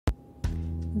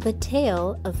The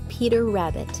Tale of Peter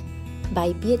Rabbit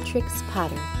by Beatrix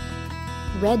Potter.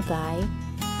 Read by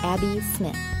Abby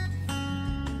Smith.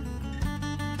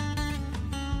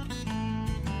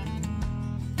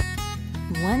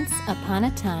 Once upon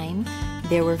a time,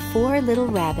 there were 4 little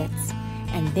rabbits,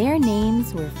 and their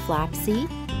names were Flopsy,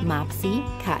 Mopsy,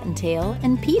 Cottontail,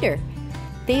 and Peter.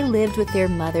 They lived with their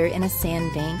mother in a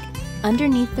sandbank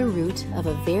underneath the root of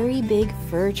a very big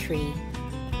fir tree.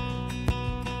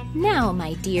 "Now,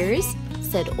 my dears,"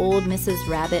 said old Mrs.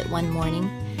 Rabbit one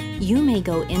morning, "you may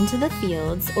go into the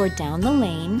fields or down the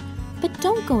lane, but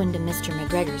don't go into Mr.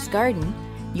 McGregor's garden.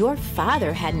 Your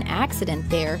father had an accident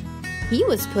there. He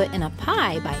was put in a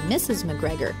pie by Mrs.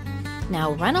 McGregor.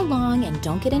 Now run along and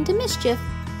don't get into mischief.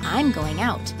 I'm going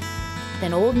out."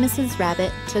 Then old Mrs.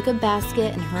 Rabbit took a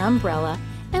basket and her umbrella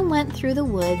and went through the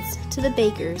woods to the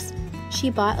baker's. She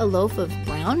bought a loaf of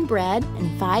brown bread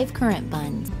and 5 currant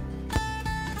buns.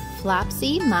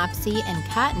 Flopsy, Mopsy, and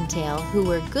Cottontail, who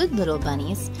were good little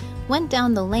bunnies, went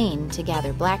down the lane to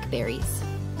gather blackberries.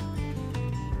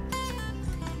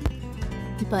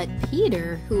 But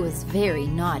Peter, who was very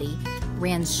naughty,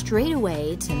 ran straight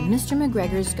away to Mr.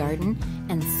 McGregor's garden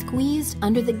and squeezed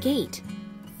under the gate.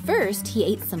 First, he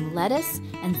ate some lettuce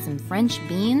and some French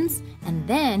beans, and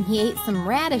then he ate some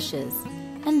radishes.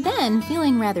 And then,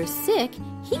 feeling rather sick,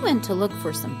 he went to look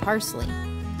for some parsley.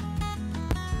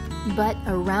 But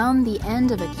around the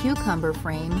end of a cucumber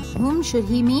frame, whom should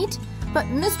he meet but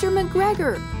Mr.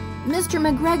 McGregor? Mr.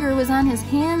 McGregor was on his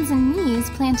hands and knees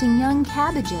planting young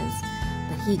cabbages,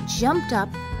 but he jumped up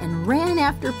and ran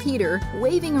after Peter,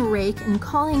 waving a rake and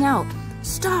calling out,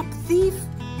 "Stop, thief!"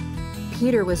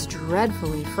 Peter was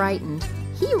dreadfully frightened.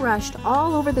 He rushed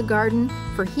all over the garden,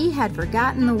 for he had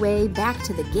forgotten the way back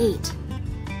to the gate.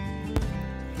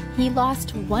 He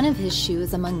lost one of his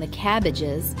shoes among the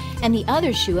cabbages and the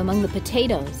other shoe among the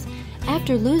potatoes.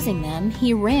 After losing them,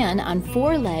 he ran on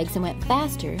 4 legs and went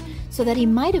faster, so that he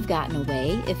might have gotten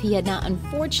away if he had not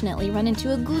unfortunately run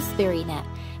into a gooseberry net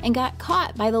and got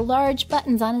caught by the large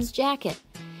buttons on his jacket.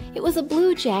 It was a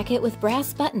blue jacket with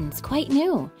brass buttons, quite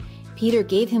new. Peter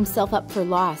gave himself up for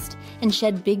lost and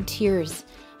shed big tears.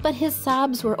 But his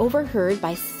sobs were overheard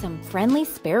by some friendly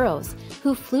sparrows,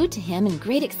 who flew to him in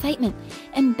great excitement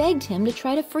and begged him to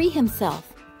try to free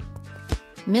himself.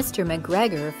 Mr.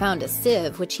 McGregor found a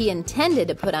sieve which he intended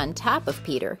to put on top of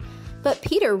Peter, but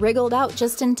Peter wriggled out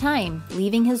just in time,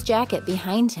 leaving his jacket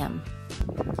behind him.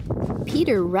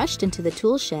 Peter rushed into the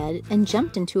tool shed and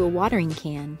jumped into a watering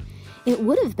can. It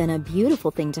would have been a beautiful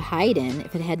thing to hide in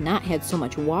if it had not had so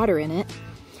much water in it.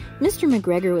 Mr.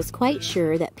 McGregor was quite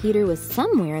sure that Peter was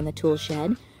somewhere in the tool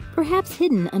shed, perhaps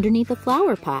hidden underneath a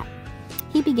flower pot.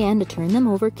 He began to turn them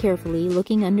over carefully,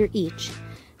 looking under each.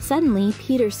 Suddenly,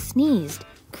 Peter sneezed.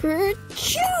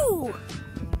 Kerchoo!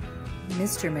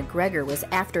 Mr. McGregor was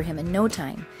after him in no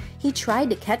time. He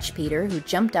tried to catch Peter, who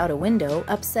jumped out a window,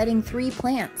 upsetting 3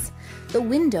 plants. The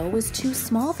window was too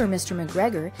small for Mr.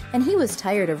 McGregor, and he was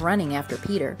tired of running after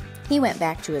Peter. He went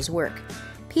back to his work.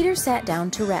 Peter sat down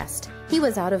to rest. He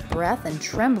was out of breath and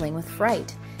trembling with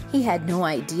fright. He had no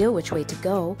idea which way to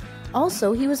go.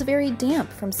 Also, he was very damp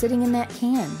from sitting in that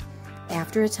can.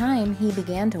 After a time, he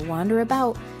began to wander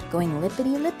about, going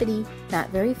lippity-lippity, not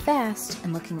very fast,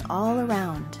 and looking all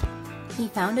around. He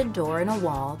found a door in a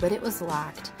wall, but it was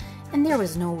locked, and there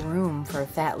was no room for a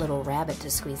fat little rabbit to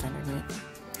squeeze underneath.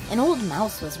 An old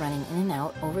mouse was running in and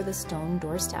out over the stone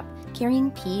doorstep,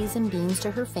 carrying peas and beans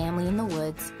to her family in the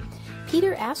woods.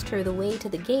 Peter asked her the way to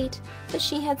the gate, but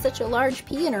she had such a large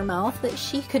pea in her mouth that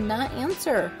she could not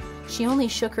answer. She only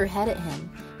shook her head at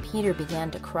him. Peter began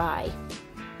to cry.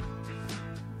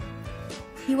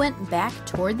 He went back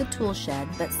toward the tool shed,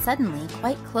 but suddenly,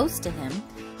 quite close to him,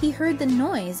 he heard the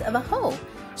noise of a hoe.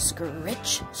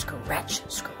 Scritch, scratch,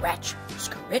 scratch,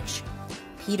 scritch.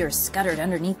 Peter scuttered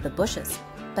underneath the bushes,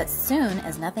 but soon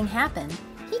as nothing happened,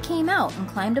 he came out and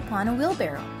climbed upon a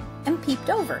wheelbarrow and peeped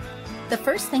over. The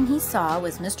first thing he saw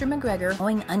was Mr. McGregor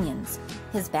hoeing onions.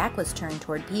 His back was turned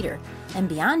toward Peter, and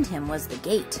beyond him was the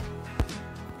gate.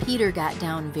 Peter got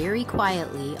down very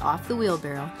quietly off the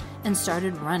wheelbarrow and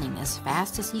started running as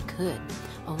fast as he could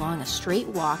along a straight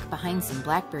walk behind some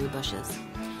blackberry bushes.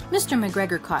 Mr.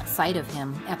 McGregor caught sight of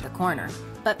him at the corner,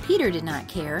 but Peter did not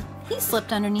care. He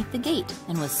slipped underneath the gate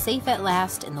and was safe at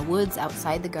last in the woods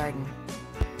outside the garden.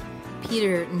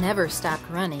 Peter never stopped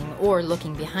running or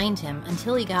looking behind him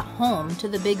until he got home to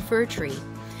the big fir tree.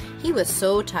 He was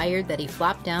so tired that he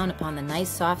flopped down upon the nice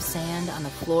soft sand on the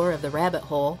floor of the rabbit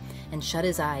hole and shut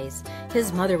his eyes.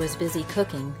 His mother was busy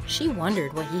cooking. She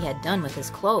wondered what he had done with his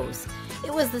clothes.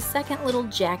 It was the second little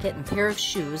jacket and pair of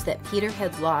shoes that Peter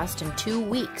had lost in 2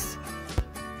 weeks.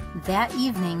 That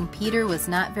evening, Peter was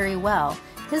not very well.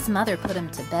 His mother put him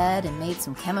to bed and made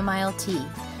some chamomile tea.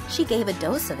 She gave a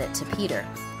dose of it to Peter.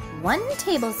 1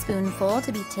 tablespoonful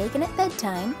to be taken at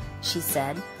bedtime, she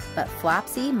said, but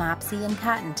Flopsy, Mopsy, and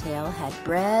Cottontail had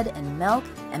bread and milk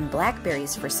and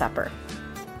blackberries for supper.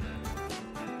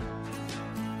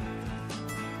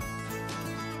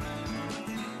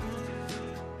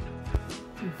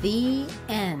 The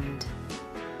end.